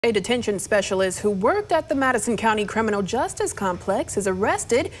A detention specialist who worked at the Madison County Criminal Justice Complex is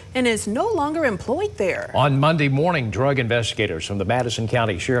arrested and is no longer employed there. On Monday morning, drug investigators from the Madison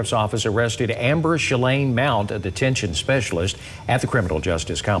County Sheriff's Office arrested Amber Shalane Mount, a detention specialist at the Criminal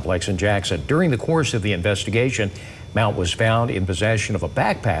Justice Complex in Jackson. During the course of the investigation, Mount was found in possession of a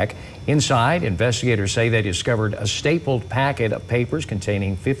backpack. Inside, investigators say they discovered a stapled packet of papers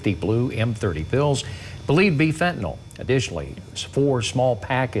containing 50 blue M30 pills believed to be fentanyl. Additionally, 4 small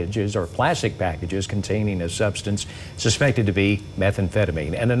packages or plastic packages containing a substance suspected to be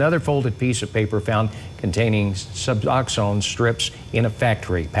methamphetamine, and another folded piece of paper found containing Suboxone strips in a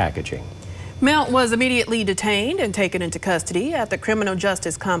factory packaging. Mount was immediately detained and taken into custody at the Criminal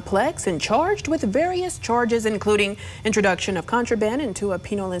Justice Complex and charged with various charges, including introduction of contraband into a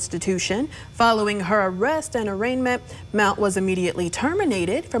penal institution. Following her arrest and arraignment, Mount was immediately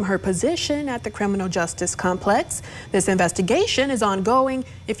terminated from her position at the Criminal Justice Complex. This investigation is ongoing.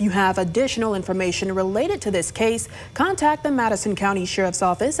 If you have additional information related to this case, contact the Madison County Sheriff's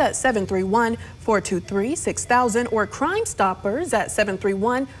Office at 731-423-6000 or Crime Stoppers at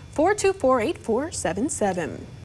 731-424-8477.